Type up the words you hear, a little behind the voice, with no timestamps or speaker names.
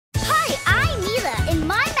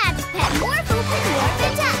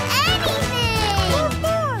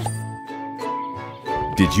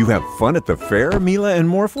Did you have fun at the fair, Mila and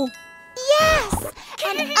Morphle? Yes!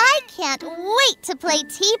 And I can't wait to play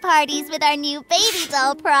tea parties with our new baby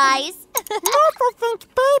doll prize. Morphle thinks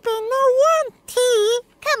baby no want tea.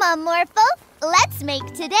 Come on, Morphle. Let's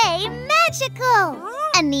make today magical.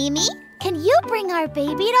 Animi, can you bring our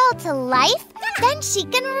baby doll to life? Then she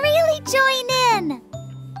can really join in.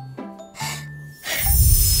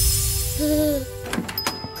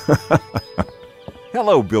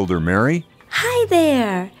 Hello, Builder Mary. Hi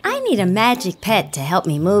there. I need a magic pet to help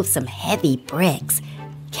me move some heavy bricks.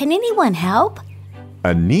 Can anyone help?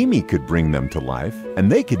 Animi could bring them to life,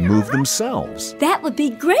 and they could move themselves. That would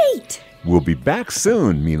be great. We'll be back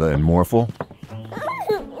soon, Mila and Morphle.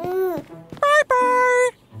 Bye-bye.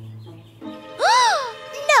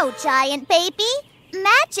 No, giant baby.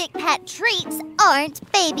 Magic pet treats aren't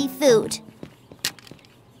baby food.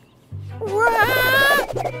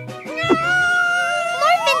 Morph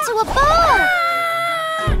into a ball!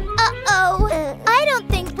 Uh-oh. I don't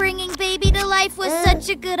think bringing baby to life was such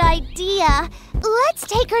a good idea. Let's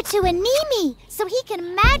take her to Animi so he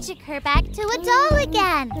can magic her back to a doll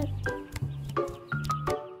again.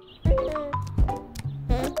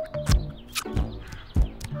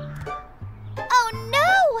 Oh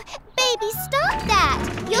no! Baby, stop that!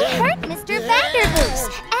 You'll hurt Mr. Vanderboos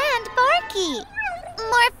and Barky.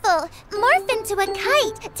 Morphle, morph into a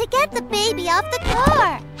kite to get the baby off the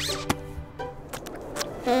car.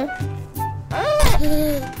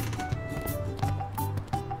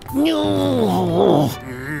 No.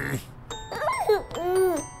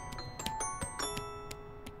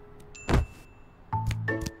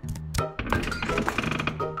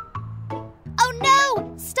 Oh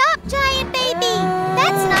no! Stop, giant baby!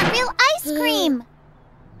 That's not real ice cream!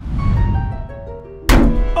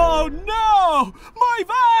 Oh no! My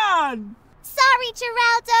van! Sorry,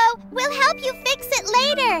 Geraldo. We'll help you fix it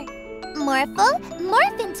later. Morphle,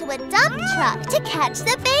 morph into a dump truck to catch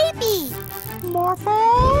the baby. Morphle,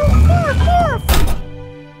 morph, morph.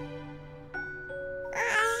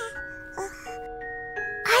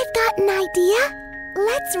 I've got an idea.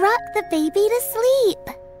 Let's rock the baby to sleep.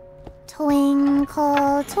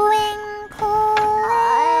 Twinkle, twinkle,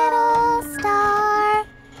 little star,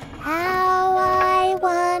 how I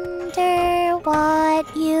wonder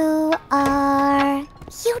what you are.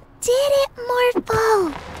 You did it,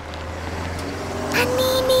 Morphle.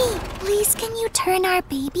 Animi, please can you turn our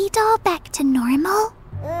baby doll back to normal?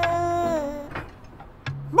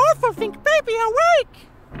 Morphle think baby awake.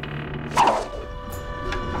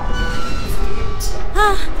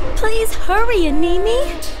 Please hurry,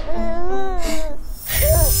 Animi.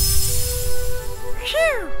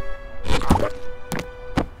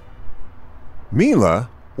 Mila,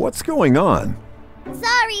 what's going on?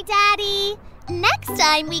 Sorry, Daddy. Next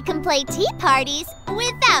time we can play tea parties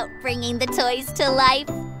without bringing the toys to life.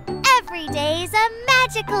 Every day's a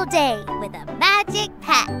magical day with a magic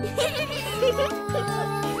pet.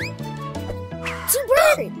 2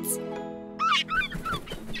 birds.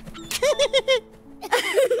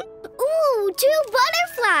 Ooh, 2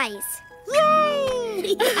 butterflies.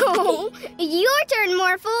 Yay! Oh, your turn,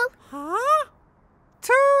 Morphle. Huh?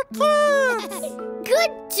 2 kids.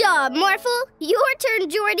 Good job, Morphle. Your turn,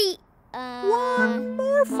 Jordy. 1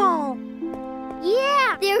 Morphle.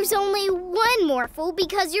 Yeah, there's only 1 Morphle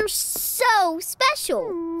because you're so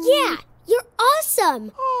special. Yeah, you're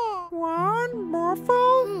awesome. 1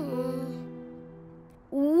 Morphle.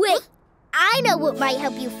 Wait, I know what might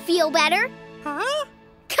help you feel better. Huh?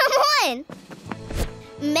 Come on.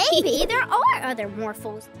 Maybe there are other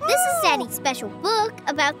Morphles. This is Daddy's special book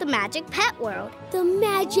about the Magic Pet World. The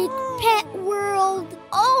Magic Pet World.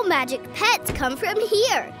 All magic pets come from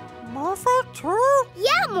here. Morphle too?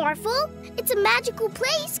 Yeah, Morphle. It's a magical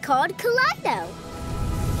place called Kaleido.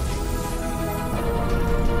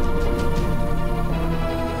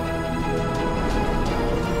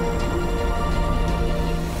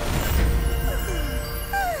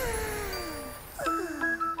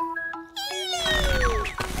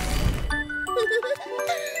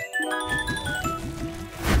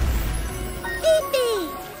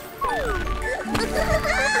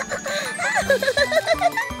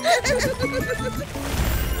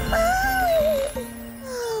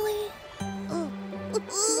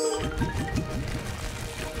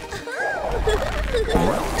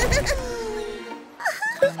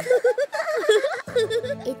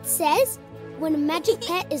 It says, when a magic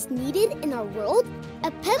pet is needed in our world,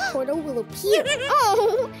 a pet portal will appear.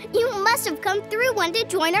 Oh, you must have come through one to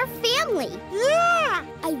join our family. Yeah!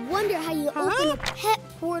 I wonder how you open a pet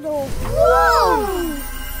portal. Whoa!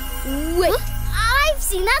 Wait, I've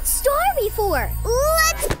seen that star before.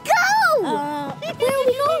 Let's go! Where are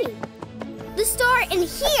we going? The star in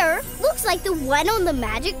here looks like the one on the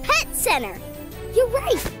Magic Pet Center. You're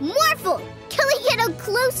right, Morphle. Can we get a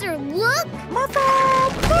closer look? Morphle!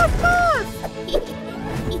 Morphle!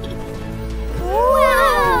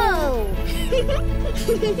 Whoa!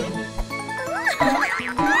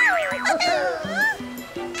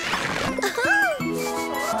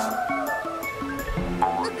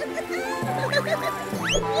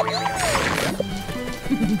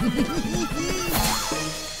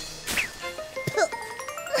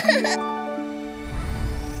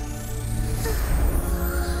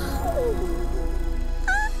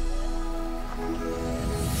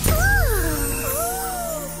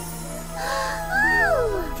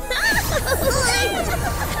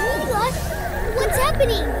 What? What's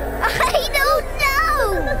happening? I don't know!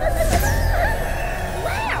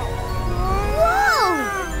 Wow! Whoa!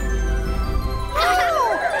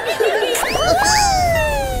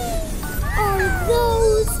 Are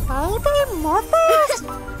those Baby Morphles?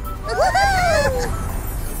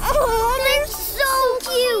 Oh, they're so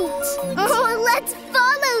cute! Oh, let's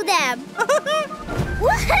follow them!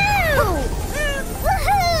 Woohoo!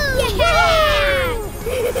 Woohoo! Yeah!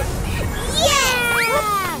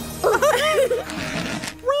 Yeah!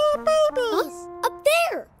 Where babies? Up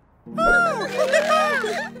there!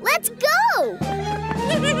 Let's go!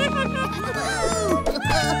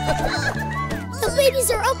 The babies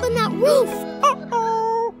are up on that roof!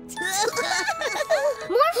 Uh-oh.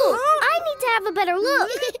 Morphle, I need to have a better look.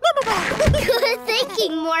 Good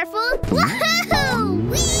thinking, Morphle. Woohoo!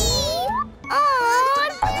 Whee! Aw,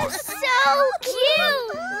 they're so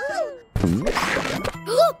cute!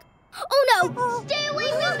 Look! Oh no! Stay away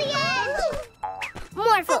from the edge!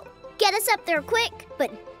 Morphle, get us up there quick,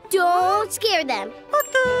 but don't scare them.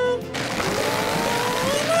 Okay.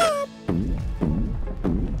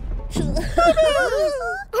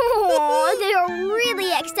 Oh, they're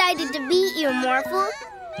really excited to meet you, Morphle.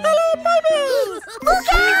 Hello, babies! Look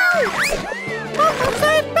out! Morphle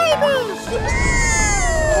save babies!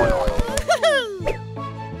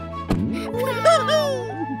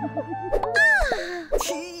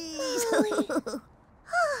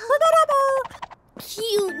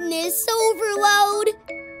 Cuteness overload.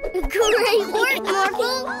 Great work,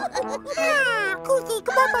 Morphle. Cookie,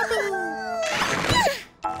 come on, baby.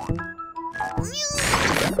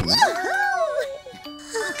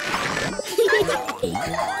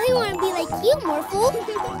 I want to be like you, Morphle.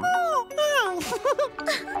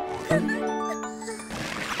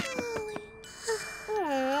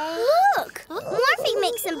 Look, Morphe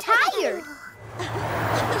makes them tired.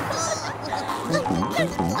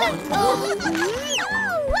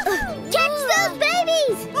 Catch those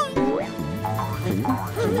babies!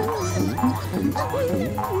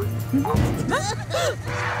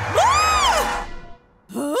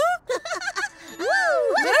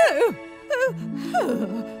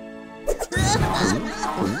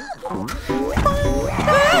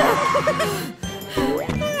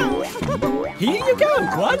 Here you go,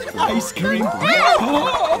 Quad. Ice cream. Aw,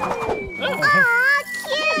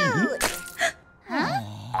 cute!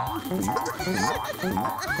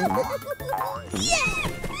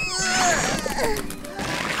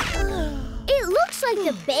 It looks like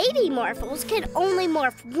the baby Morphles can only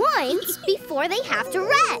morph once before they have to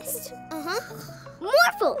rest.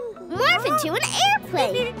 Morphle, morph into an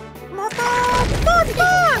airplane.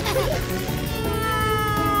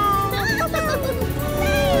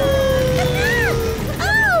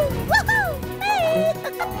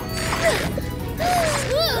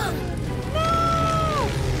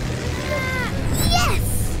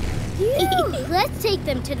 Yes! Let's take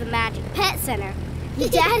them to the Magic Pet Center.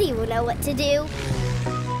 Daddy will know what to do.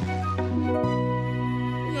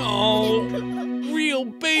 Oh, real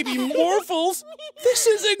baby Morphles? This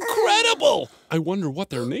is incredible! I wonder what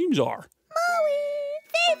their names are.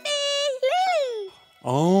 Lily.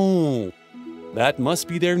 Oh, that must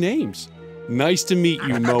be their names. Nice to meet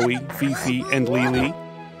you, Moe, Fifi, and Lily.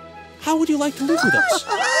 How would you like to live with us?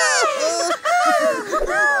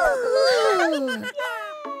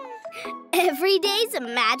 Every day's a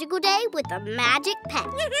magical day with a magic pet.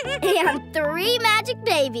 And 3 magic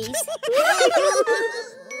babies.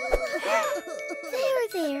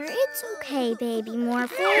 There. It's okay, baby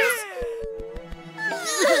Morphles.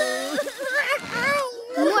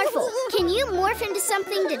 Morphle, can you morph into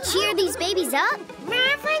something to cheer these babies up?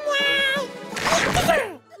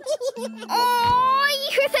 Oh,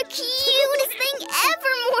 you're the cutest thing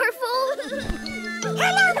ever, Morphle.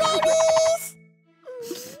 Hello, babies!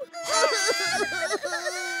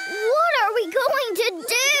 What are we going to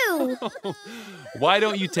do? Why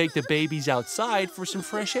don't you take the babies outside for some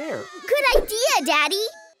fresh air? Good idea, Daddy.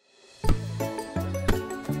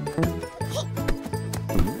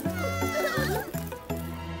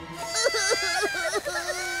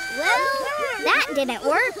 that didn't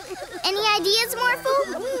work. Any ideas,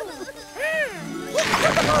 Morphle?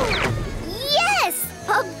 Yes!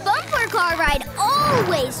 A bumper car ride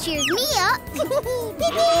always cheers me up.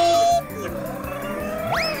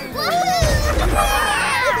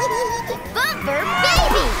 Bumper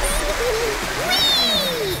babies!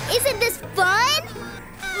 Whee! Isn't this fun?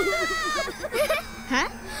 Huh?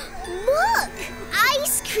 Look!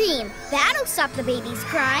 Ice cream! That'll stop the babies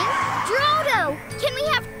crying. Drodo, can we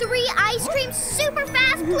have 3 ice creams super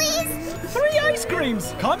fast, please? 3 ice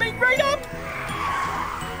creams coming right up.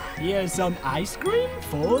 Here's some ice cream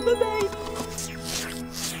for the baby.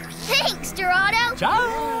 Thanks, Drodo.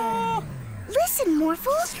 Ciao. Listen,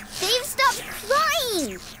 Morphle, they've stopped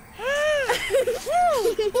crying.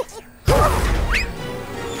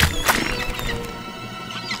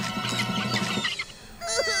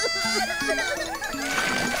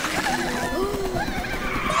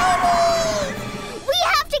 We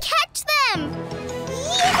have to catch them!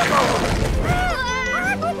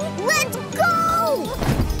 Let's go!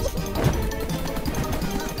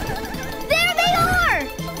 There they are!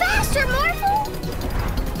 Faster, Morphle!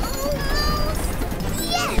 Almost!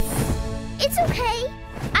 Yes! It's okay.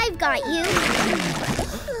 I've got you.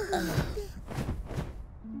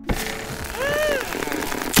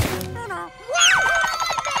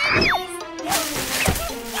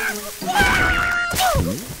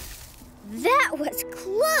 That was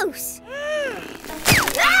close!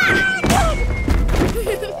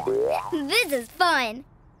 This is fun!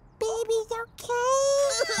 Baby's okay?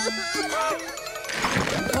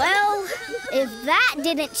 Well, if that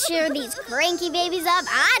didn't cheer these cranky babies up,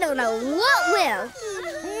 I don't know what will!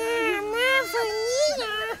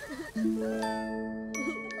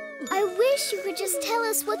 I wish you could just tell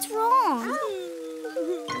us what's wrong.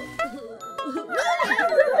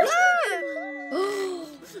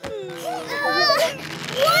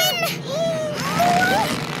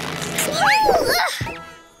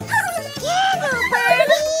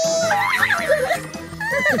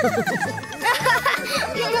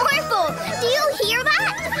 Morphle, do you hear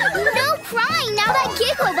that? No crying now that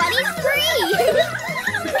Gecko Buddy's free.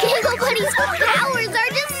 Gecko Buddy's powers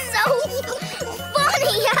are just so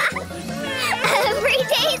funny. Every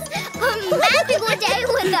day's a magical day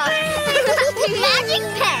with a magic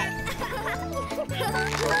pet.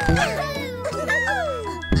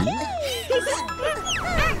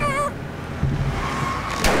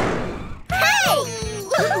 Hey!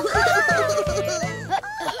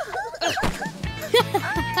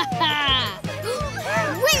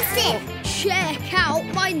 Winston! Check out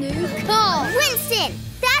my new car! Winston!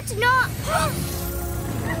 That's not...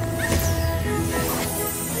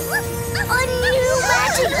 A new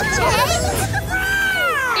magic pet?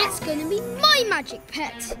 It's gonna be my magic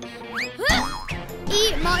pet!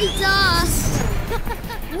 Eat my dust!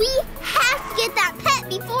 We have to get that pet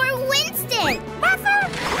before Winston!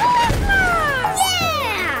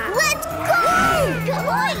 Yeah! Let's go! Come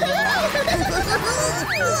on,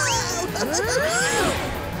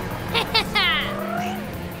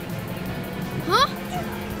 Huh?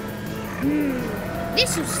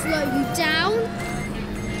 This'll slow you down.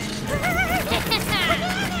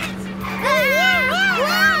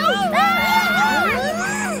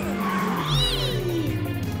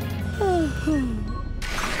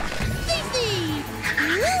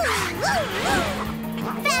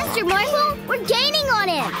 Faster, Morphle! We're gaining on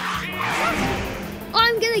him!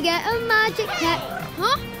 I'm gonna get a magic pet.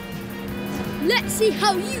 Huh? Let's see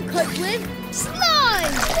how you cope with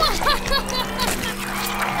slime!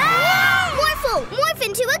 Morphle! Morph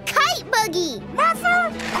into a kite buggy!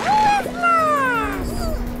 Morphle!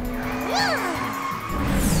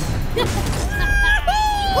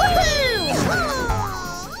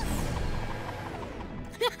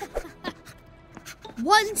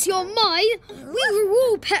 Once you're mine, we will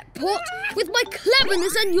all pet pot with my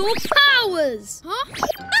cleverness and your powers! Huh?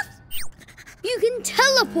 You can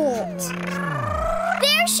teleport!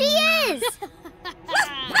 There she is!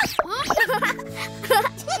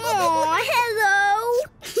 Aw, hello!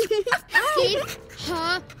 Give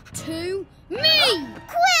her to me!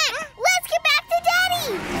 Quick! Let's get back to Daddy!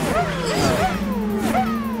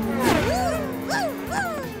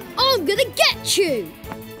 I'm gonna get you!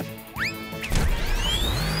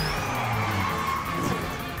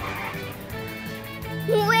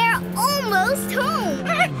 We're almost home!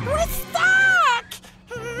 We're stuck!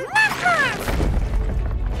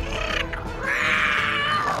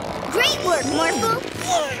 Great work, Morphle!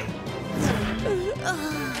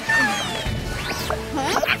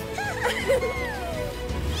 Huh?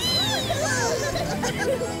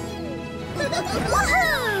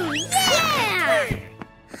 Woohoo! Yeah!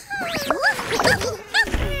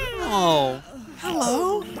 Oh,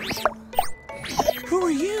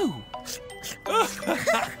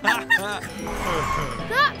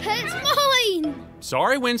 That pet's mine!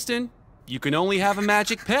 Sorry, Winston. You can only have a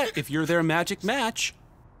magic pet if you're their magic match.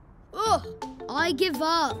 Ugh, I give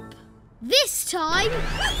up. This time...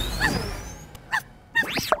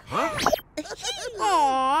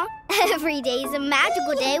 Aww, every day's a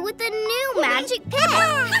magical day with a new magic pet.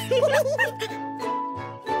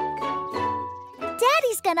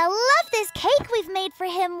 Daddy's gonna love this cake we've made for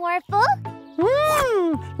him, Morphle.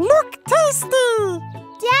 Look tasty!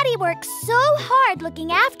 Daddy works so hard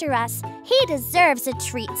looking after us. He deserves a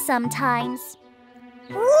treat sometimes.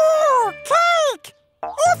 Ooh, cake!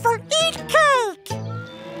 Morphle, eat cake!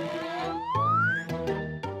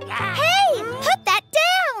 Hey, put that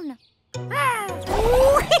down!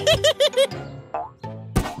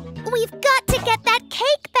 We've got to get that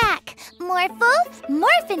cake back. Morphle,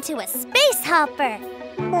 morph into a space hopper.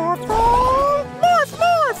 Morphle, morph,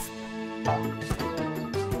 morph!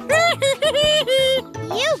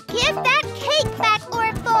 You give that cake back,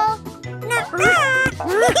 Morphle.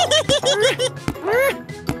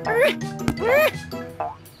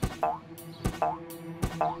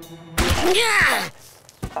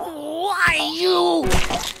 Why you?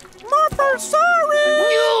 Morphle, sorry!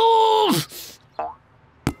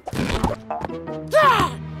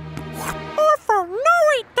 Morphle, no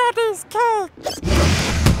eat Daddy's cake!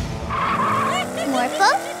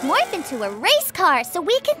 Morphle, morph into a race car so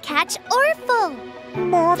we can catch Orphle.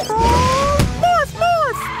 Morphle, morph,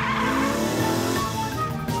 morph!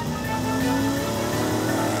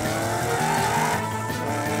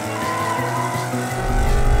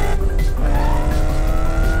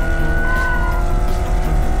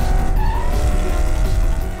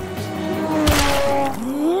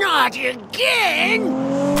 Not again!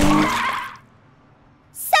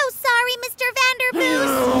 So sorry, Mr.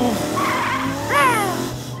 Vanderboos.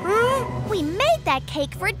 We made that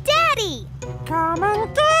cake for Daddy. Come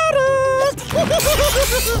and get it!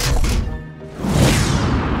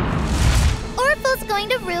 Orphle's going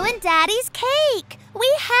to ruin Daddy's cake. We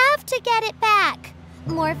have to get it back.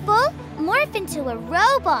 Morphle, morph into a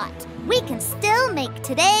robot. We can still make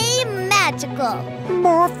today magical.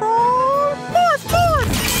 Morphle, morph,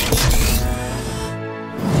 morph!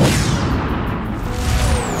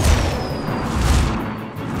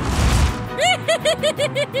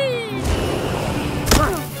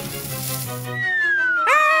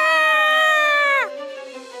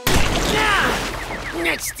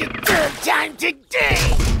 That's the third time today!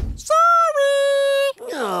 Sorry!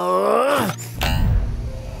 No!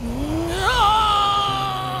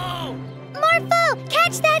 Morphle,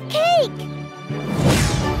 catch that cake!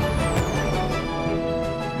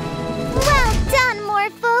 Well done,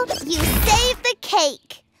 Morphle. You saved the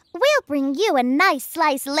cake. We'll bring you a nice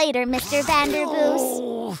slice later, Mr.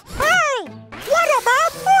 Vanderboos. Hey! What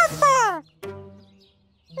about Morphle?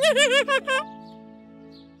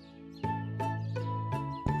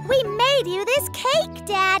 We made you this cake,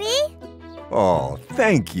 Daddy. Oh,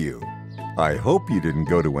 thank you. I hope you didn't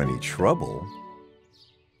go to any trouble.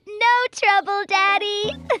 No trouble,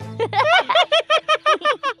 Daddy.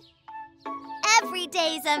 Every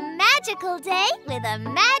day's a magical day with a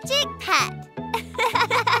magic pet.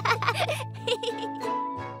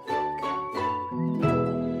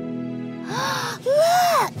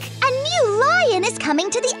 Look! A new lion is coming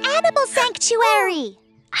to the animal sanctuary.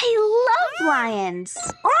 I love lions.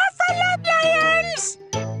 Orphle love lions!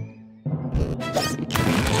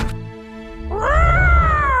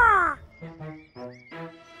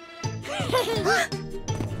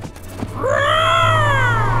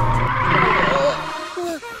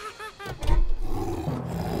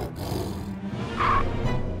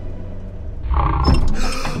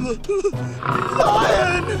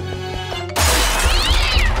 Lion! Lion!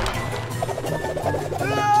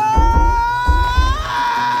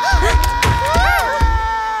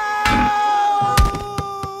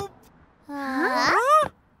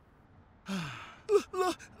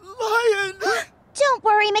 Don't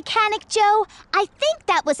worry, Mechanic Joe. I think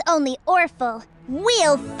that was only Orphle.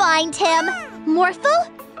 We'll find him. Morphle,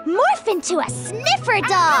 morph into a sniffer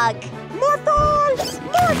dog. Morphle!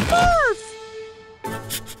 Morph, morph!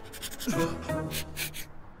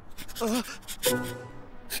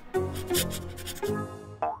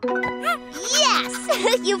 Yes!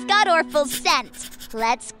 You've got Orphle's scent.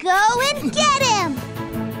 Let's go and get him.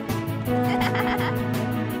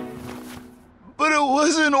 But it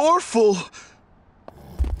wasn't Orphle.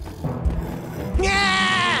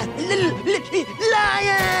 Ah!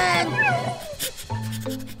 Lion!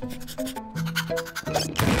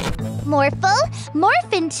 Morphle,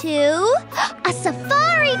 morph into a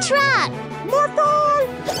safari truck. Morphle!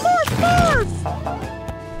 Morph, morph!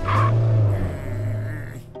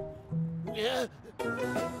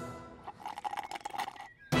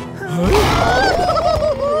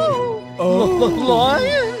 The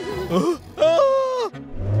lion?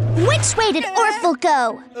 Which way did Morphle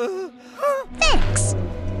go? Thanks.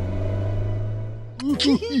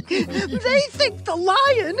 They think the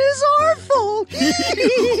lion is Morphle.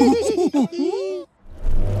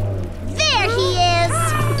 There he is.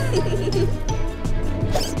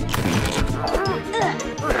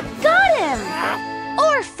 Got him.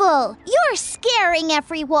 Morphle, you're scaring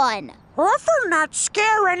everyone. Morphle not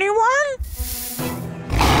scare anyone.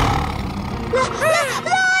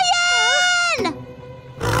 Lion!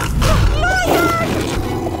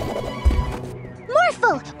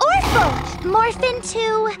 Morphle! Morph into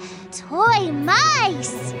toy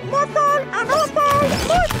mice! Morphle and Morphle!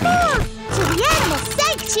 Morphle! To the animal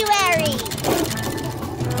sanctuary!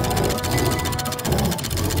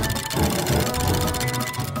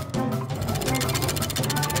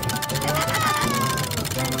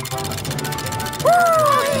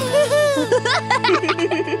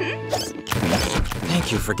 Thank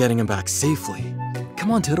you for getting him back safely.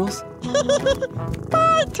 Come on, Toodles.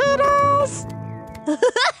 Bye, Toodles!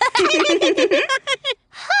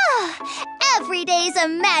 Every day's a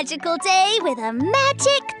magical day with a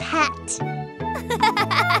magic pet.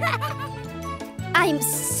 I'm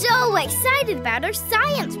so excited about our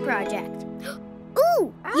science project.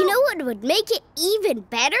 Ooh, you know what would make it even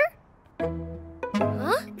better?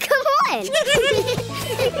 Huh? Come on!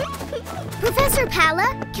 Professor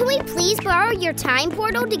Pala, can we please borrow your time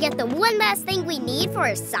portal to get the one last thing we need for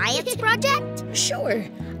our science project? Sure.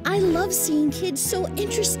 I love seeing kids so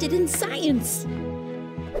interested in science.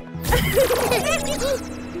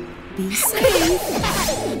 Be safe.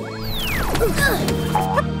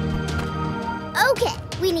 Okay,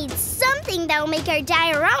 we need something that will make our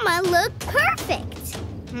diorama look perfect.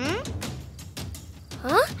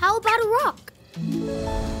 Huh? How about a rock?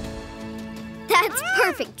 That's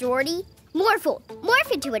perfect, Jordy. Morphle, morph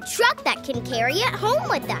into a truck that can carry it home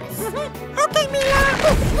with us. Okay, Mila!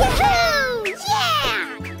 Woohoo! Yeah!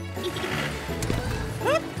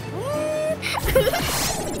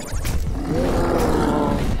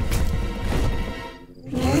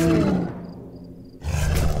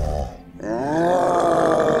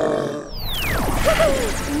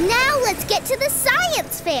 Now let's get to the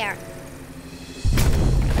science fair.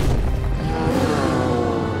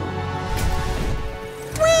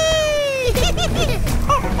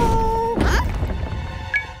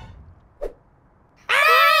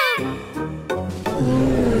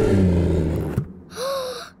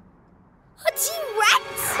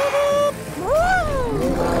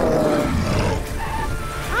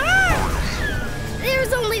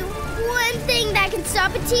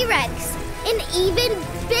 Stop a T-Rex. An even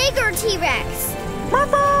bigger T-Rex.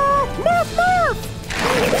 Morph, morph, morph!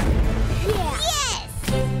 Yeah. Yes!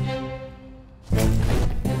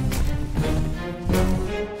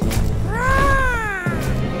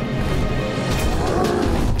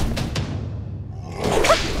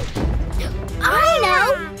 I know!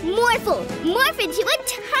 Morphle, morph into a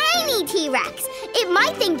tiny T-Rex. It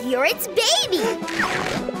might think you're its baby.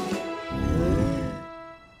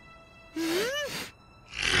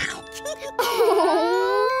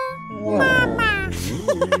 Mama!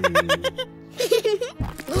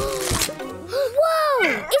 Whoa!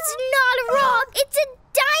 It's not a rock! It's a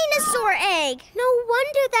dinosaur egg! No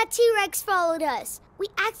wonder that T-Rex followed us. We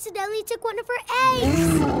accidentally took one of her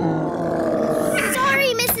eggs.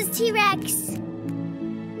 Sorry, Mrs. T-Rex.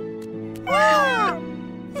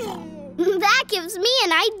 That gives me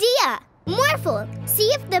an idea. Morphle, see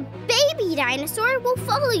if the baby dinosaur will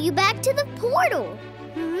follow you back to the portal.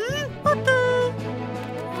 Okay.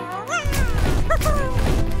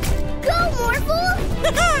 Go, Morphle!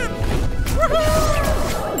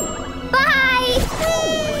 Bye!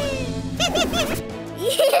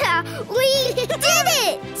 Yeah, we did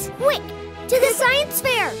it! Quick, to the science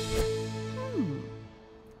fair!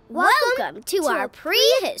 Welcome to our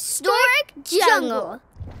prehistoric jungle!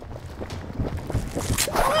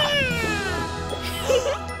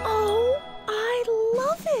 Oh, I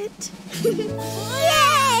love it!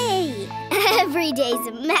 Yay! Every day's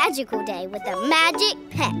a magical day with a magic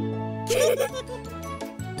pet.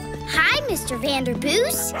 Hi, Mr.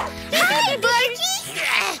 Vanderboos. Hi, Barky.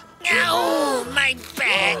 Ow, my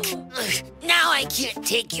back. Now I can't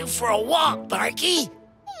take you for a walk, Barky.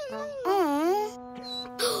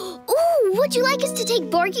 Ooh, would you like us to take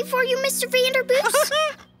Barky for you, Mr. Vanderboos?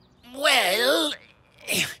 Well,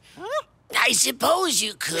 I suppose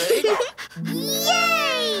you could.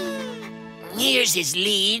 Yay! Here's his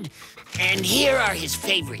lead, and here are his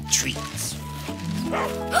favorite treats.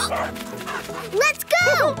 Let's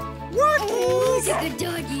go! He's a good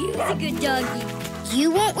doggy. He's a good doggy.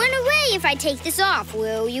 You won't run away if I take this off,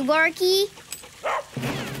 will you, Barky?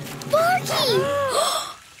 Barky!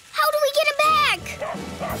 How do we get him back?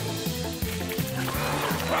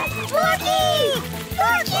 Barky!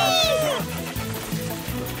 Barky!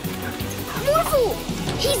 Morphle!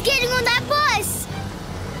 He's getting on that bus!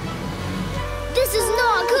 This is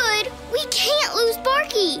not good! We can't lose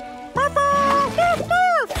Barky!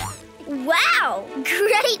 Wow!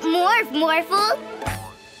 Great morph, Morphle!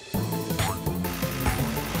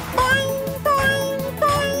 Boing, boing,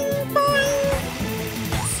 boing, boing.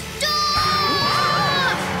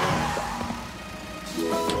 Stop!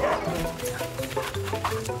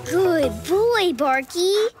 Good boy,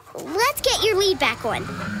 Barky. Let's get your lead back on.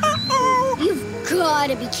 You've got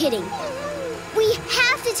to be kidding. We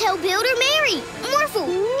have to tell Builder Mary. Morphle,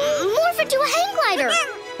 morph into a hang glider.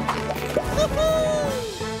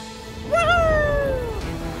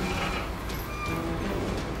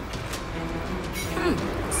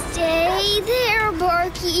 Stay there,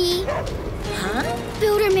 Barky. Huh?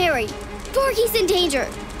 Builder Mary, Barky's in danger.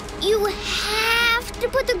 You have to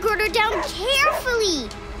put the girder down carefully.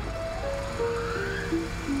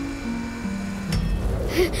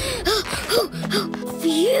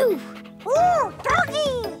 Phew! Ooh,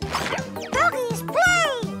 doggy! Doggies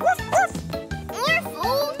play! Woof, woof!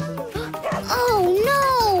 Morphle! Oh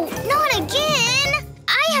no! Not again!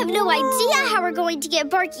 I have no idea how we're going to get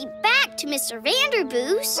Barky back to Mr.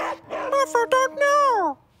 Vanderboos. Morphle don't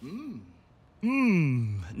know.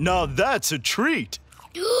 Now that's a treat.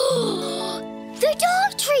 The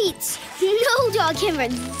dog treats! No dog can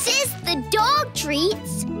resist the dog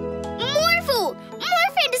treats. Morphle!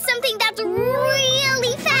 Morph into something that's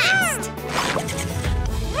really fast!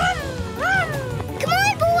 Come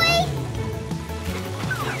on, boy!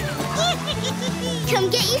 Come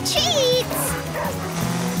get your treats!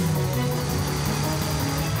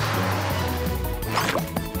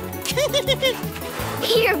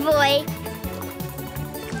 Here, boy.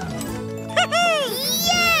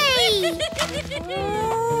 Yay!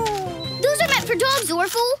 Those are meant for dogs,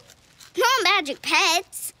 Morphle. Not magic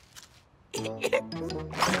pets. Yuck!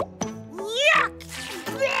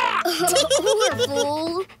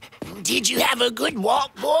 Morphle. Did you have a good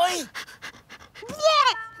walk, boy?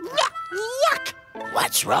 Yuck!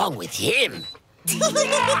 What's wrong with him?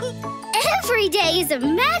 Every day is a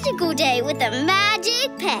magical day with a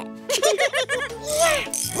magic pet.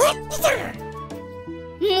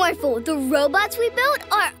 Morphle, the robots we built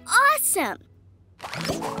are awesome.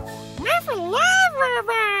 Morphle love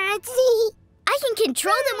robots. I can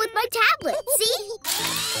control them with my tablet, see?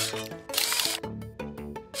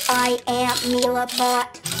 I am Mila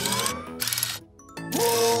Bot.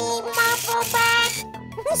 Morphle bot.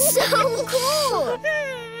 So cool!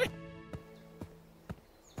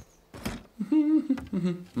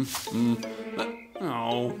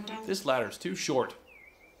 Oh, this ladder's too short.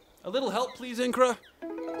 A little help, please, Inkra?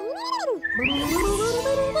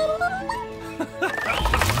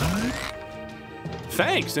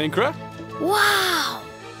 Thanks, Inkra. Wow!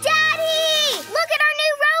 Daddy! Look at our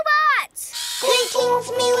new robots! Greetings,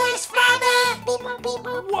 Mila's father. Beeper,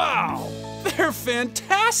 beeper. Wow, they're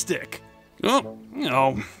fantastic. Oh,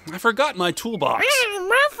 I forgot my toolbox.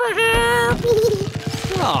 Morphle help.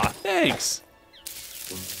 Ah, thanks.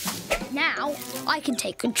 Now I can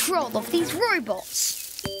take control of these robots.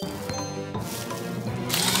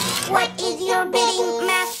 What is your bidding,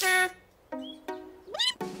 master?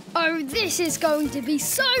 Oh, this is going to be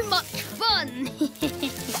so much fun!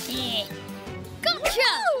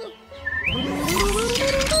 Gotcha!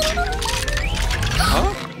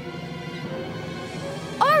 Huh?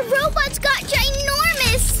 Our robots got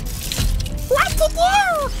ginormous! What to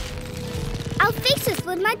do? I'll fix this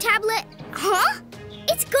with my tablet. Huh?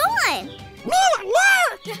 It's gone! Mila,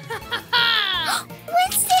 look!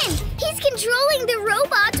 Winston! He's controlling the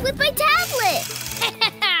robots with my tablet!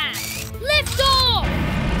 Lift off!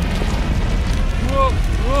 Whoa,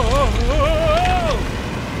 whoa, whoa.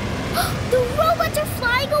 The robots are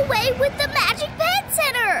flying away with the Magic Pet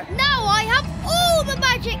Center! Now I have all the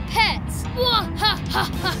magic pets!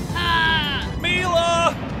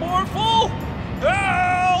 Mila! Morphle!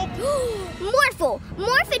 Help! Morphle,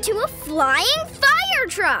 morph into a flying fire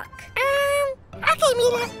truck! Okay,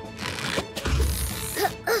 Mila.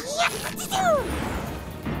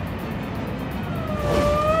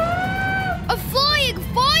 A flying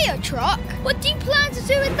fire truck? What do you plan to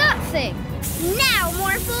do with that thing? Now,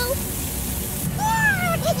 Morphle!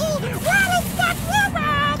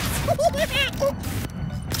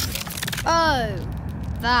 Oh,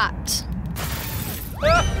 that.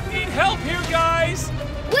 Need help here, guys!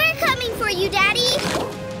 We're coming for you, Daddy!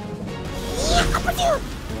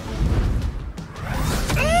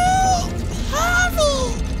 Heavy!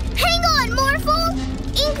 Hang on, Morphle!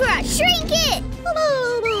 Inkra, shrink it!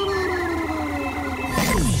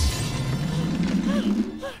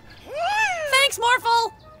 Thanks,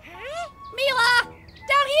 Morphle! Mila!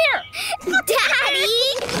 Down here! Daddy!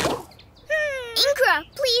 Inkra,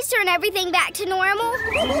 please turn everything back to normal.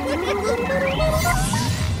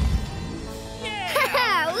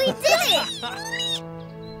 We did it!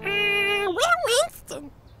 Where Winston?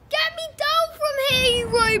 Get me down from here, you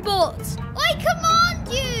robots! I command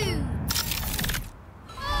you!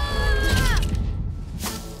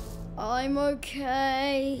 I'm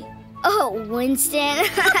okay. Oh, Winston.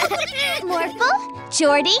 Morphle?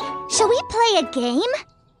 Jordy? Shall we play a game?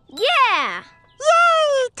 Yeah!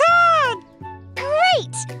 Yay, Todd!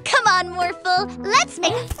 Great! Come on, Morphle. Let's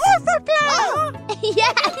make Morphle play! Oh,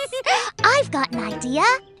 yes! I've got an idea.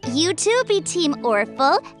 You two be Team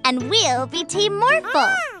Orphle, and we'll be Team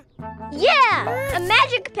Morphle. Yeah! A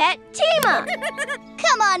Magic Pet team-up!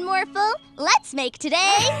 Come on, Morphle. Let's make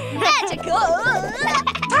today magical!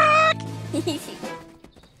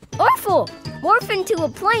 Orphle, morph into a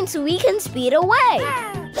plane so we can speed away.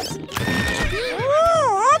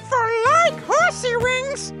 Oh, Orphle like horsey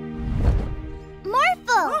wings.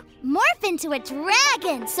 Morphle, morph into a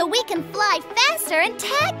dragon so we can fly faster and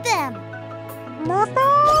tag them.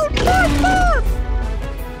 Morphle, morph, morph.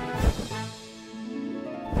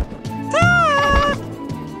 Tag!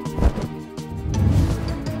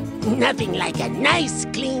 Nothing like a nice,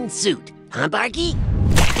 clean suit, huh, Barky?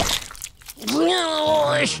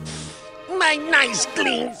 My nice,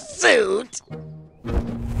 clean suit!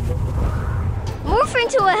 Morph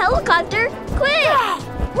into a helicopter, quick!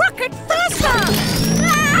 Rocket faster!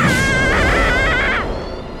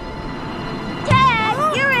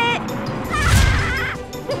 Tag, you're it!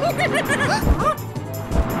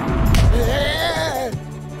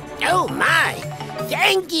 Oh my!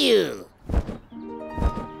 Thank you!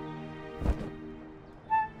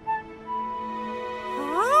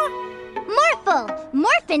 Morphle,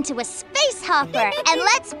 morph into a space hopper and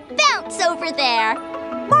let's bounce over there.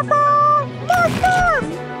 Morphle, morph, morph.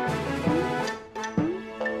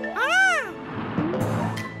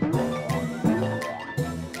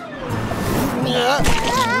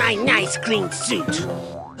 My nice, clean suit.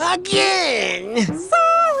 Again!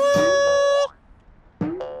 Sorry!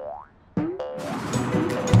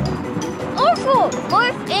 Orphle,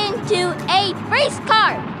 morph into a race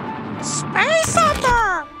car! Space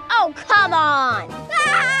hopper! Oh, come on!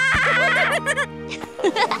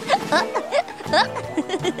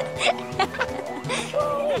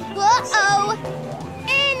 Uh-oh!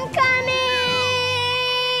 Incoming!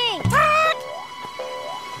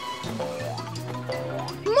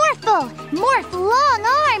 Morphle, morph long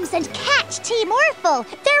arms and catch Team Morphle.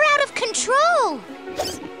 They're out of control.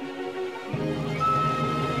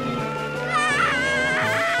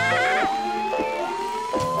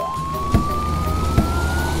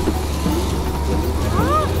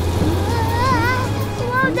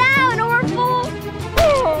 Slow down, Orphle!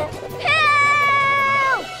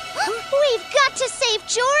 Help! We've got to save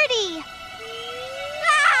Jordy.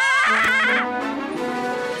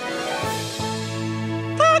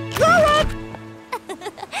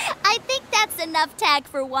 I think that's enough tag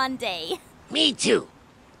for one day. Me too.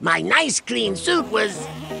 My nice, clean suit was...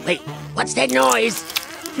 Wait, what's that noise?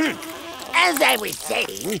 As I was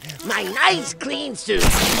saying, my nice, clean suit...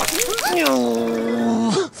 7, 8,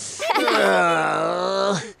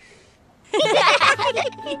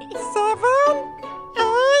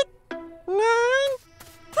 9,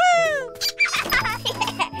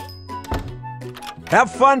 10.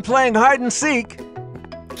 Have fun playing hide and seek.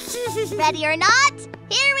 Ready or not,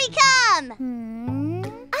 here we come.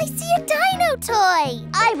 I see a dino toy.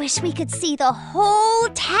 I wish we could see the whole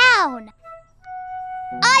town.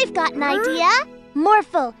 I've got an idea.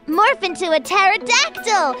 Morphle, morph into a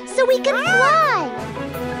pterodactyl so we can fly.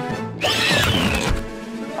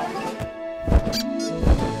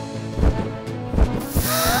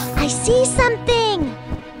 I see something.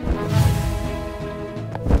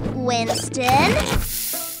 Winston,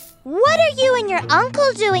 what are you and your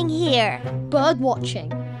uncle doing here? Bird watching.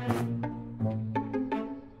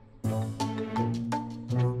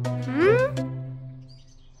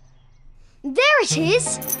 There it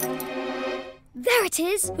is! There it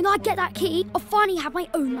is! When I get that key, I'll finally have my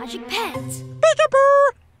own magic pet.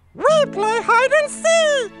 Peekaboo! We play hide and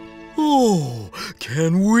seek! Oh,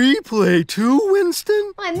 can we play too,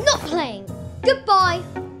 Winston? I'm not playing. Goodbye.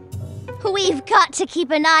 We've got to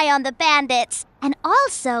keep an eye on the bandits and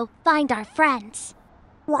also find our friends.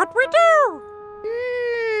 What we do?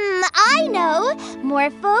 I know.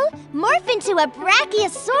 Morphle, morph into a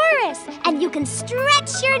brachiosaurus and you can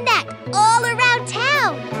stretch your neck all around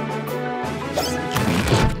town.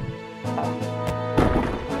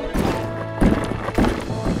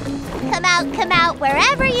 Come out,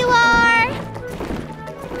 wherever you are.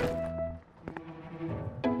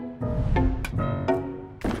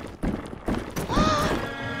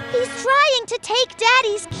 He's trying to take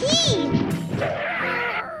Daddy's key.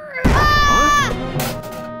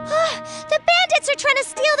 The bandits are trying to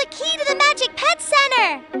steal the key to the Magic Pet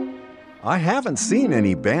Center. I haven't seen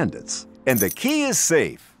any bandits. And the key is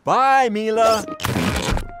safe. Bye, Mila.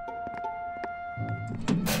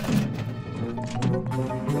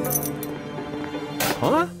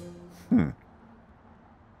 Huh?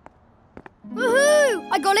 Woohoo!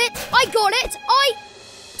 I got it! I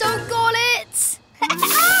don't got it!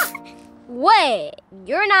 Wait,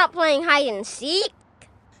 you're not playing hide and seek?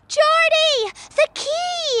 Jordy! The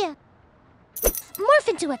key! Morph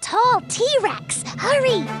into a tall T-Rex.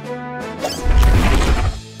 Hurry!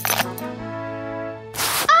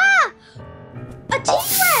 Ah! A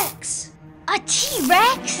T-Rex! A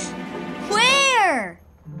T-Rex? Where?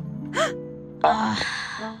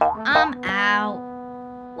 I'm out.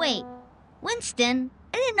 Wait, Winston,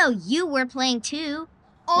 I didn't know you were playing too.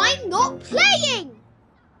 I'm not playing!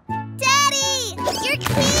 Daddy! Your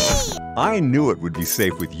key! I knew it would be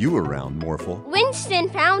safe with you around, Morphle. Winston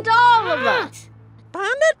found all of us.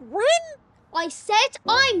 Bandit win? I said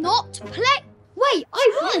I'm not playing. Wait,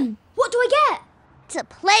 I won! What do I get? To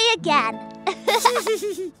play again.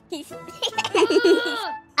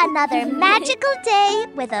 Another magical day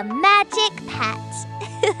with a magic pet.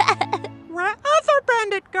 Where other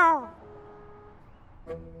bandit go?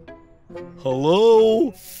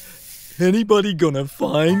 Hello? Anybody gonna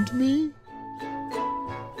find me?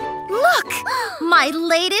 Look! My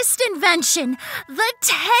latest invention, the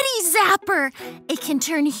Teddy Zapper. It can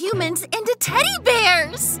turn humans into teddy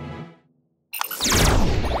bears.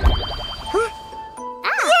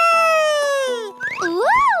 Woo!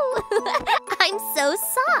 I'm so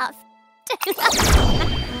soft.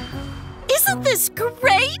 Isn't this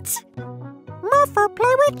great? Morphle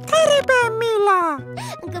play with teddy bear, Mila.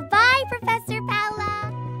 Goodbye, Professor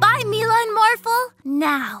Paula. Bye, Mila and Morphle.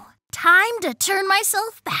 Now, time to turn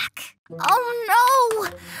myself back. Oh no!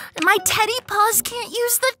 My teddy paws can't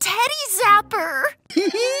use the Teddy Zapper.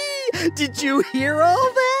 Did you hear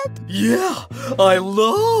all that? Yeah, I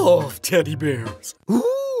love teddy bears.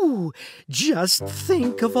 Ooh, just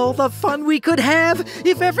think of all the fun we could have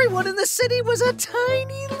if everyone in the city was a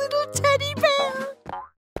tiny little teddy bear.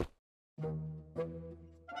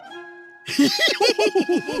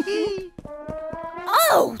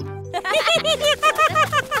 Oh!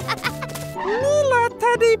 Mila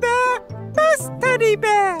teddy bear, best teddy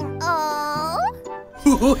bear. Oh.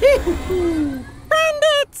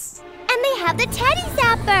 Bandits! And they have the Teddy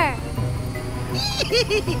Zapper.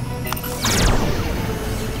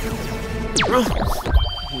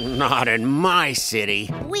 Not in my city.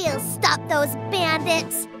 We'll stop those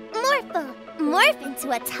bandits. Morphle, morph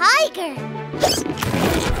into a tiger.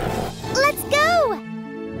 Let's go.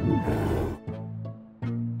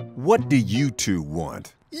 What do you two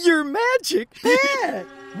want? Your magic pet.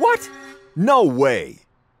 What? No way.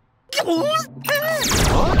 Huh?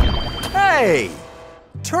 Hey!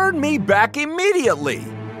 Turn me back immediately.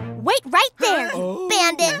 Wait right there,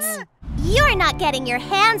 bandits. You're not getting your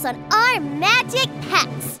hands on our magic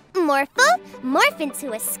pets. Morphle, morph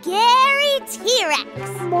into a scary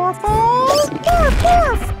T-Rex. Morphle, morph,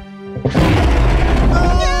 morph.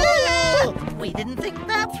 We didn't think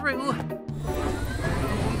that through.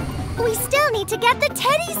 We still need to get the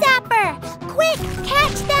Teddy Zapper. Quick,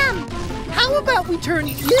 catch them. How about we turn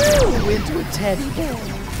you into a teddy bear?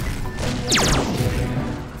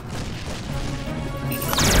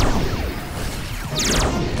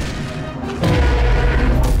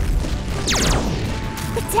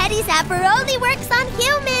 The Teddy Zapper only works on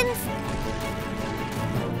humans.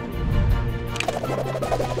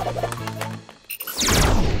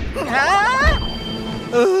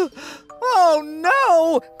 Oh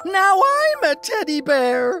no! Now I'm a teddy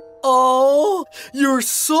bear! Oh, you're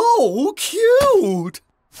so cute!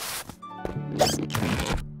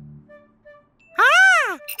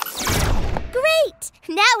 Great!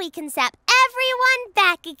 Now we can zap everyone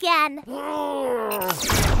back again.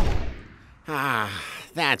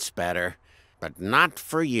 That's better. But not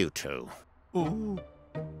for you two.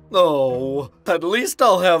 Oh, at least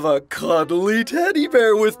I'll have a cuddly teddy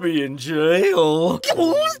bear with me in jail.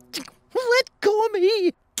 Let go of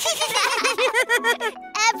me.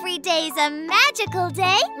 Every day's a magical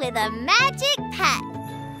day with a magic pet.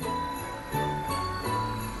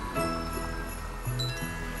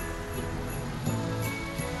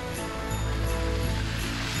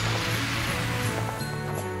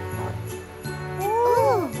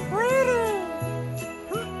 Ooh, pretty.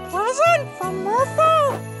 Present from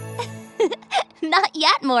Morphle. Not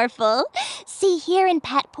yet, Morphle. See, here in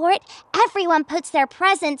Petport, everyone puts their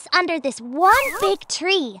presents under this one big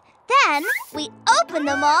tree. Then we open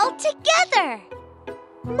them all together.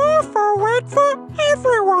 Morphle, wait for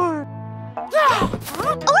everyone.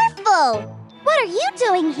 Orphle, what are you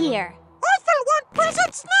doing here? Orphle want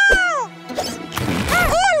presents now!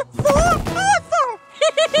 All for Orphle!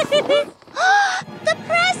 The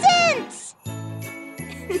presents!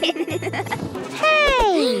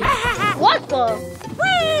 Hey! What the?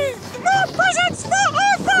 Whee! More presents for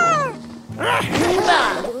Orphle!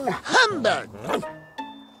 Humbug!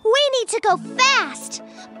 We need to go fast!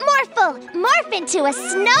 Morphle, morph into a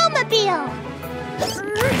snowmobile!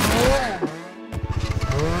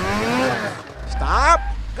 Stop.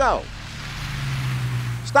 Go.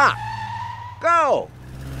 Stop. Go.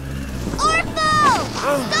 Orphle!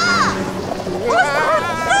 Stop!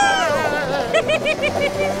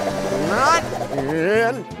 Not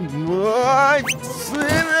in my city.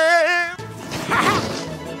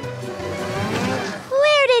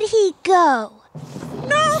 Where did he go?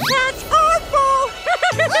 No, that's Orphle!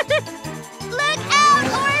 Look out,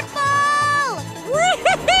 Orphle! Whee!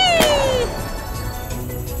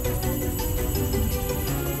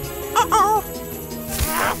 Uh-oh.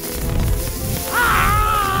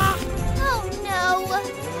 Oh, no.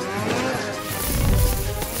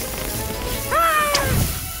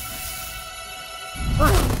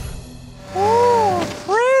 Oh,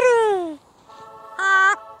 pretty.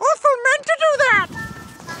 Orphle meant to do that.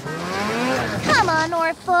 Come on,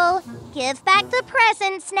 Orphle. Give back the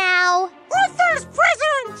presents now. Orphle's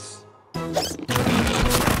presents!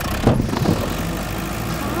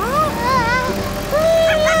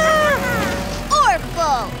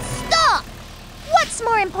 Orphle, stop! What's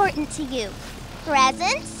more important to you?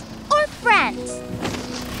 Presents or friends?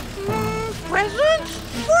 Presents?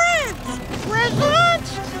 Friends!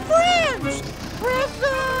 Presents! Friends! Presents!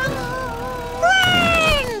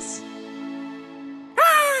 Friends!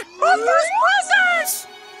 Orphle's presents!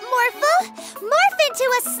 Morphle, morph into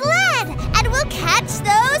a sled and we'll catch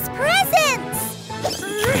those presents!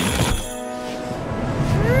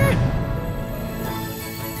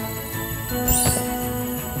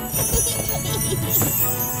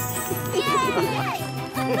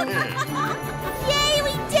 Yay,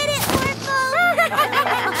 we did it, Morphle!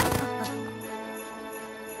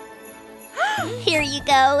 Here you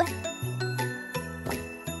go.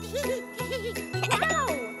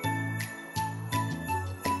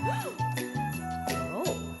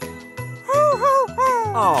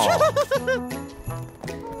 Oh.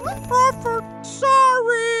 Orphle,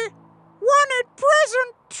 sorry. Wanted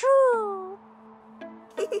present too.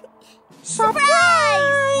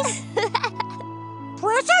 Surprise!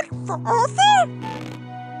 Present for Orphle?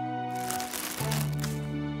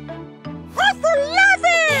 Orphle, love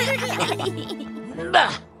it!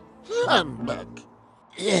 Bah! Humbug!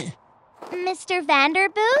 Mr.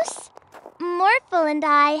 Vanderboos, Morphle and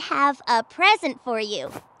I have a present for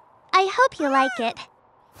you. I hope you like it.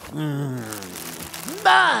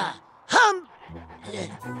 Bah!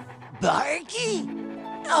 Barky?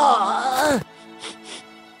 Aww!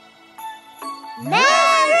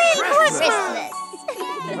 Merry Christmas!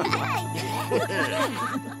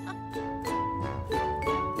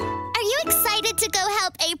 Are you excited to go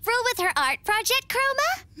help April with her art project,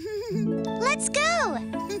 Chroma? Let's go!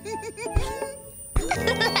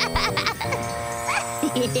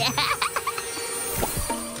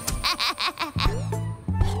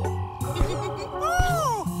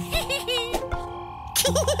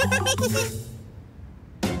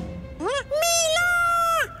 Mila!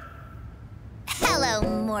 Hello,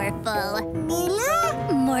 Morphle. Mila?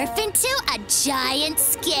 Morph into a giant,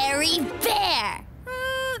 scary bear.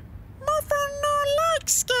 Morphle no like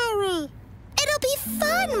scary. It'll be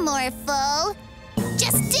fun, Morphle.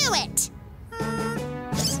 Just do it.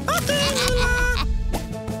 Okay, Mila.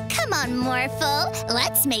 Come on, Morphle.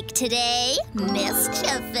 Let's make today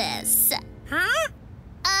mischievous. Huh?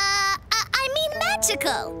 I mean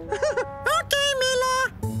magical. Okay, Mila.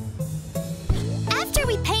 After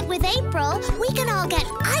we paint with April, we can all get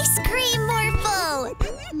ice cream, Morphle.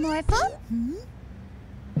 Morphle?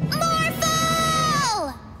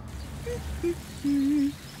 Morphle!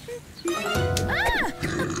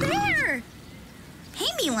 A bear!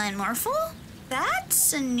 Hey, Mila and Morphle.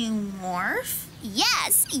 That's a new morph.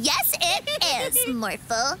 Yes, it is,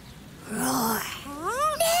 Morphle. Roar.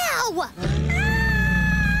 Now!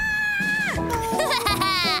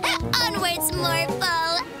 Onwards,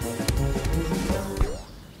 Morphle.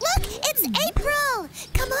 Look, it's April.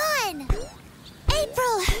 Come on.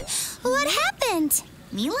 April, what happened?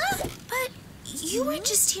 Mila? But you were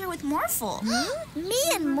just here with Morphle. Morphle. Me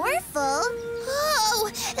and Morphle?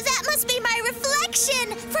 Oh, that must be my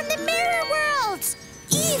reflection from the mirror world.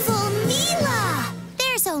 Evil Mila.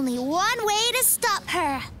 There's only one way to stop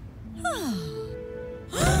her.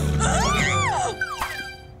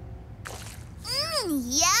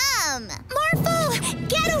 Yum! Morphle,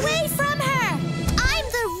 get away from her! I'm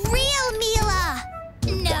the real Mila!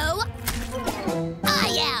 No, I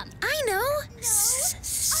am. I know. I'm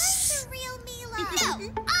the real Mila. No,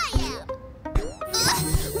 I am.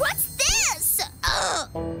 What's this?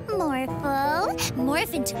 Morphle,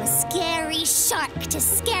 morph into a scary shark to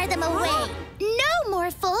scare them away. No,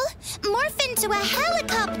 Morphle, morph into a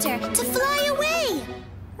helicopter to fly away.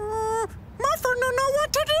 Morphle don't know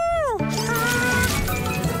what to do.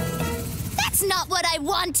 That's not what I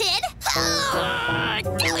wanted.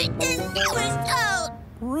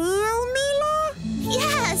 Real Mila?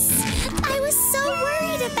 Yes, I was so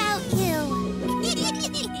worried about you.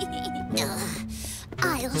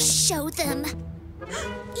 I'll show them.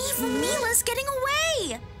 Evil Mila's getting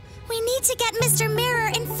away. We need to get Mr.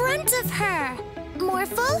 Mirror in front of her.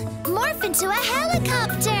 Morphle, morph into a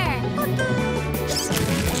helicopter.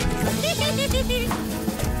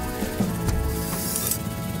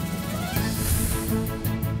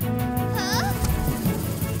 Huh?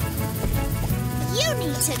 You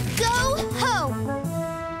need to go home.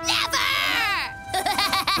 Never!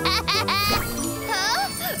 Huh?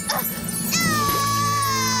 No!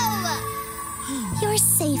 You're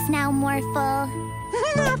safe now, Morphle.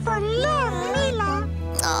 Morphle loves Mila.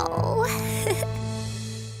 Oh.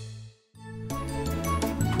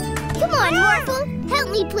 Come on, Morphle. Help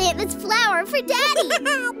me plant this flower for Daddy.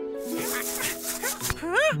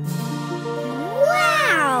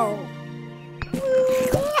 Wow!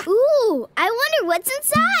 Ooh, I wonder what's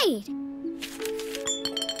inside.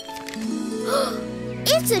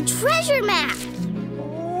 It's a treasure map.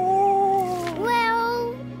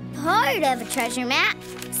 Well, part of a treasure map.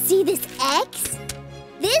 See this X?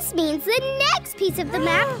 This means the next piece of the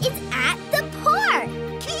map is at the park.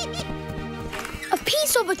 A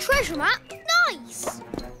piece of a treasure map? Nice!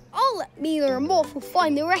 I'll let Mila and Morphle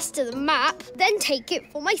find the rest of the map, then take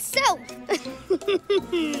it for myself.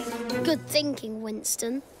 Good thinking,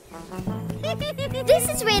 Winston. This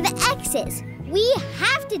is where the X is. We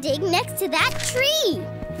have to dig next to that tree.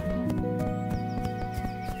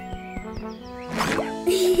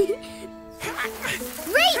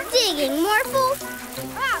 Great digging, Morphle.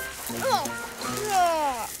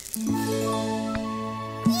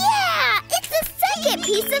 Yeah, it's the second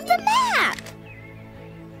piece of the map.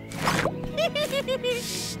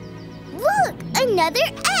 Look, another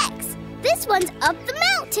X. This one's up the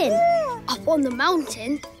mountain. Up on the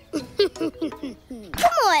mountain?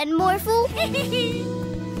 Come on, Morphle.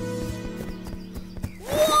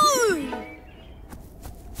 Whoa!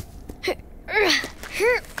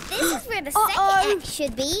 This is where the second X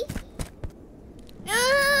should be.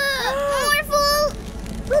 Morphle!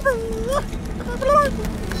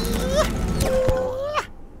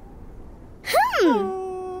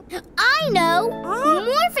 I know!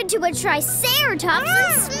 Morph into a Triceratops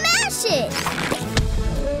and smash it!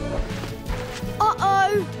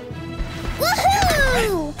 Uh-oh!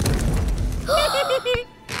 Woohoo!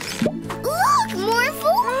 Look,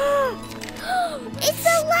 Morphle! It's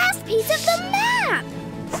the last piece of the map!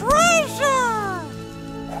 Treasure!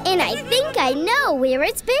 And I think I know where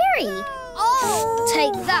it's buried. Oh,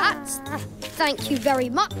 take that. Thank you very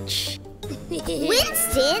much.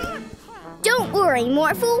 Winston! Don't worry,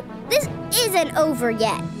 Morphle. This isn't over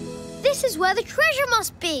yet. This is where the treasure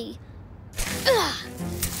must be.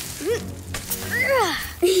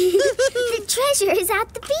 The treasure is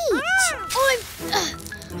at the beach. I'm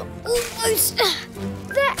almost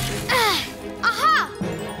there. Aha!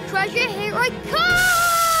 Treasure, here I come!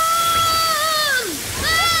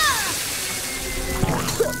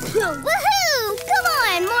 Woohoo! Come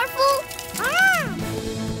on, Morphle.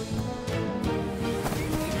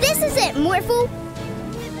 This is it, Morphle.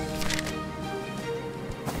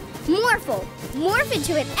 Morphle, morph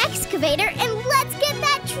into an excavator and let's get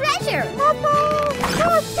that treasure.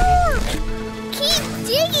 Keep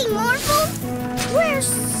digging, Morphle. We're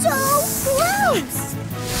so close.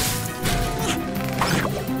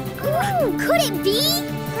 Ooh, could it be?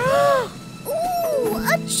 Ooh,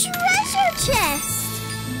 a treasure chest.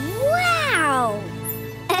 Wow.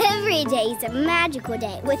 Every day's a magical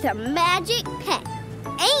day with a magic pet.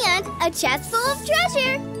 And a chest full of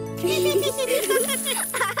treasure.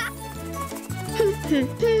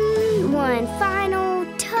 One final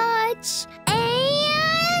touch,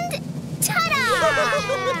 and ta-da!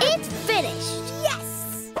 It's finished.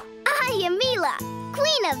 Yes! I am Mila,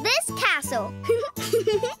 queen of this castle.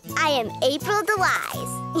 I am April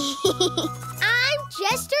Delise. I'm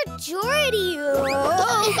Jester Jordy.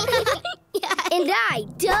 And I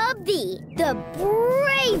dub thee the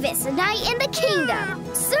bravest knight in the kingdom,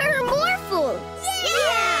 Sir Morphle.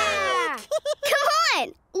 Yeah! Come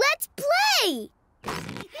on, let's play.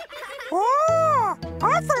 Oh,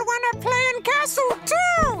 Morphle wanna play in castle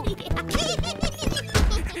too.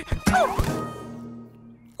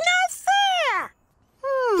 No fair.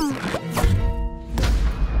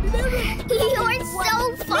 You're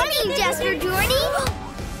so funny, Jester Jordy.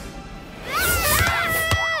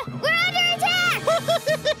 We're under attack!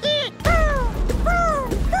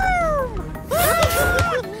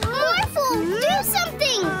 Morphle, do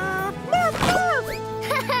something!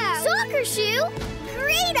 Soccer shoe?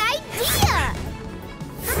 Great idea!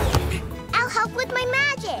 I'll help with my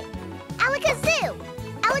magic. Alakazoo!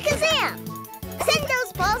 Alakazam! Send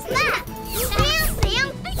those balls back! Bam,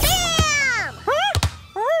 bam, bam!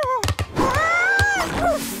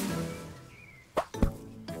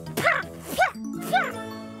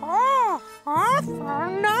 Oh,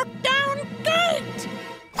 Morphle knocked down gate.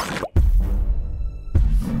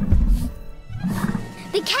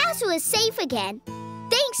 The castle is safe again,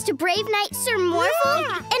 thanks to Brave Knight Sir Morphle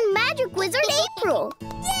and Magic Wizard April.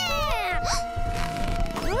 Yeah!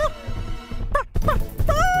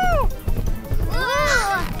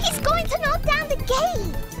 He's going to knock down the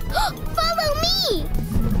gate. Follow me.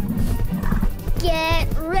 Get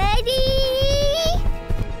ready.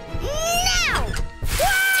 Now!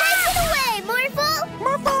 Take it away, Morphle.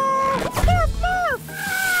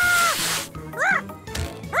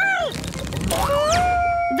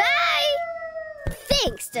 Bye!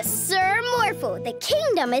 Thanks to Sir Morphle, the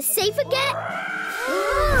kingdom is safe again.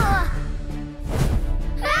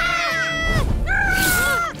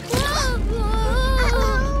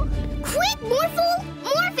 Quick, Morphle!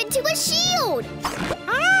 Morph into a shield!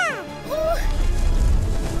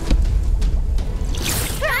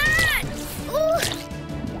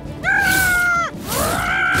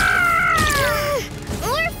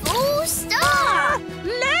 Morphle, stop!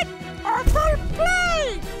 Let Morphle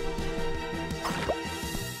play.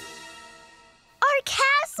 Our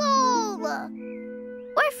castle!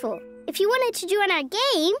 Morphle, if you wanted to join our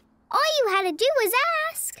game, all you had to do was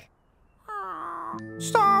ask.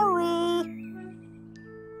 Sorry.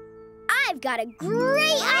 I've got a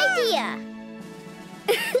great idea!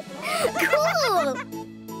 Cool!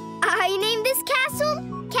 I named this castle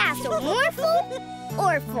Castle Morphle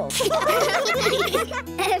Orphle.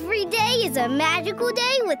 Every day is a magical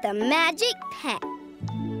day with a magic pet.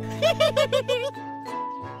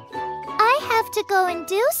 I have to go and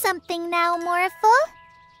do something now, Morphle.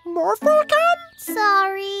 Morphle come?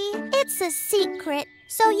 Sorry, it's a secret,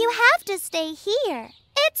 so you have to stay here.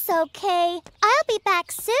 It's okay. I'll be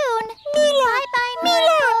back soon. Mila! Bye-bye,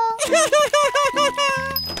 Morphle.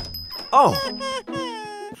 Oh!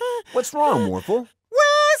 What's wrong, Morphle?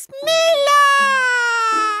 Where's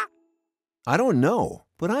Mila? I don't know,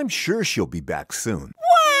 but I'm sure she'll be back soon.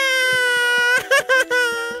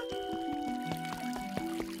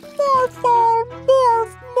 Morphle,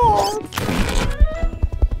 morph, morph.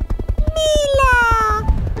 Mila!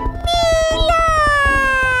 Mila!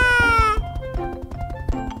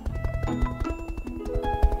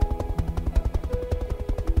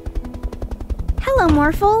 Hello,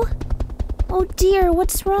 Morphle. Oh dear,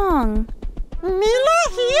 what's wrong? Mila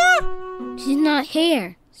here? She's not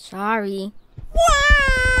here. Sorry.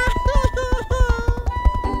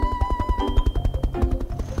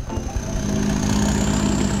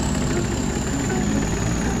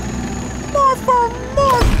 Morphle,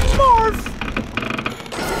 morph, morph.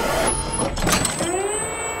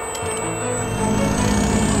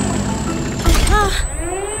 Huh?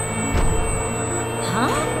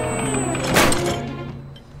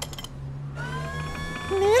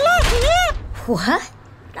 Mila here? What?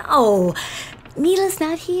 No, Mila's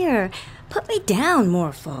not here. Put me down,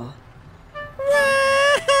 Morphle.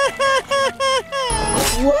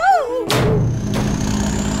 Whoa!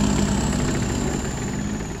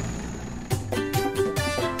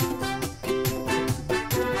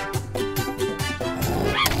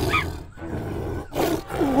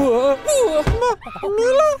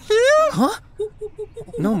 Mila here? Huh?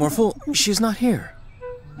 No, Morphle, she's not here.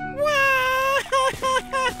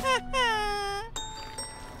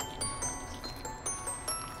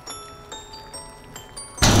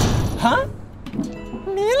 Huh?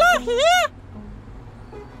 Mila here?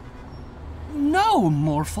 No,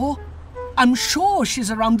 Morphle. I'm sure she's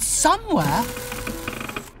around somewhere.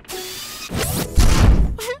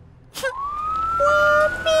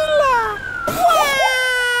 Mila!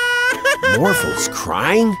 Morphle's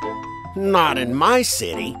crying? Not in my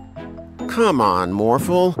city. Come on,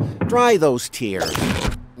 Morphle. Dry those tears.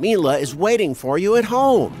 Mila is waiting for you at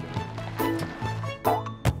home.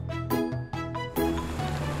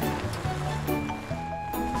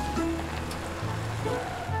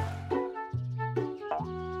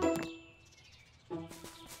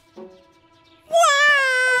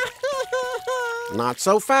 Not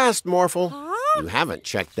so fast, Morphle. You haven't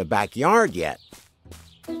checked the backyard yet.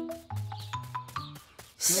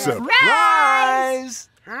 Surprise!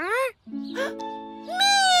 Huh?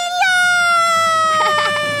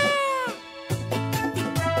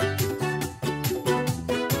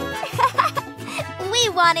 We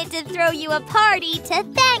wanted to throw you a party to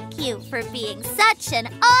thank you for being such an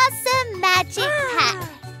awesome magic pet.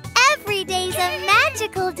 Every day's a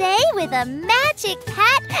magical day with a magic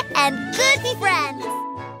pet and good friends.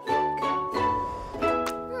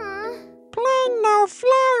 Plane no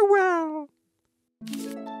fly well.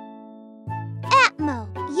 Atmo,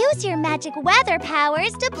 use your magic weather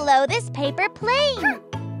powers to blow this paper plane.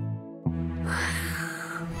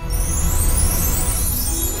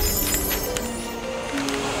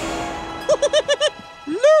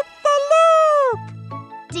 Loop-a-loop!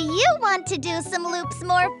 Do you want to do some loops,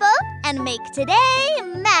 Morphle, and make today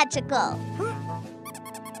magical?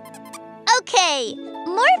 Okay,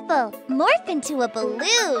 Morphle, morph into a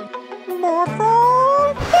balloon.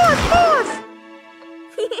 Morphle, morph!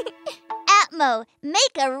 Atmo,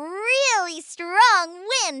 make a really strong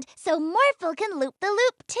wind so Morphle can loop the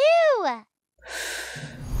loop too.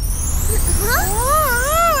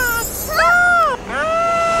 Huh? Stop!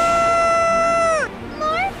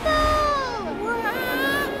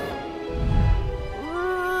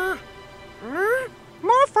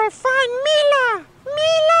 Morphle, find Mila!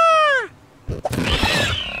 Mila!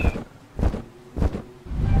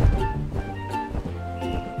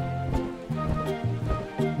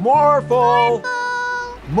 Morphle!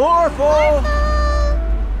 Morphle!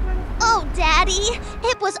 Oh, Daddy,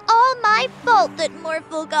 it was all my fault that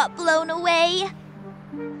Morphle got blown away.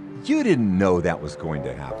 You didn't know that was going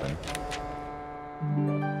to happen.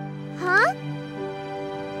 Huh?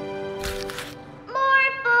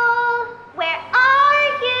 Morphle, where are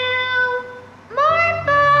you?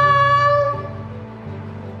 Morphle!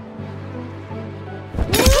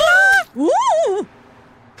 Ooh!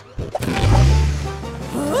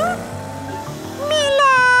 Huh?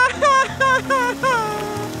 Mila!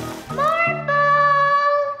 Morphle!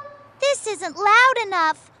 This isn't loud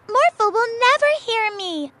enough. Morphle will never hear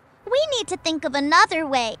me. We need to think of another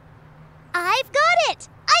way. I've got it!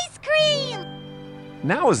 Ice cream!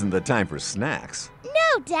 Now isn't the time for snacks.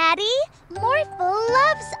 No, Daddy. Morphle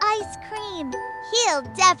loves ice cream. He'll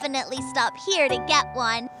definitely stop here to get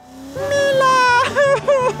one. Mila!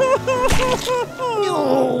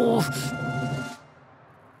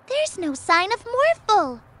 There's no sign of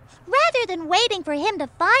Morphle. Rather than waiting for him to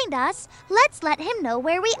find us, let's let him know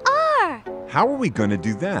where we are. How are we going to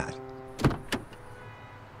do that?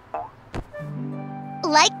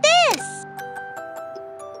 Like this.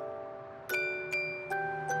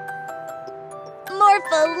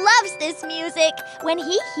 Morphle loves this music. When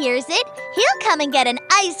he hears it, he'll come and get an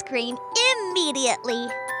ice cream immediately.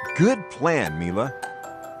 Good plan, Mila.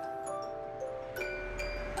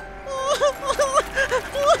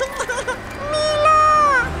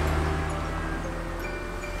 Mila!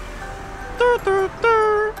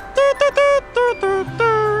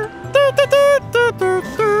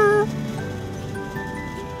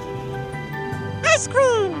 Ice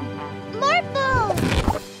cream! Morphle!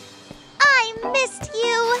 I missed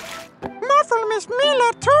you. Morphle missed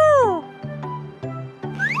Mila too.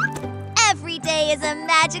 Every day is a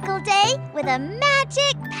magical day with a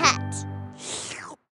magic pet.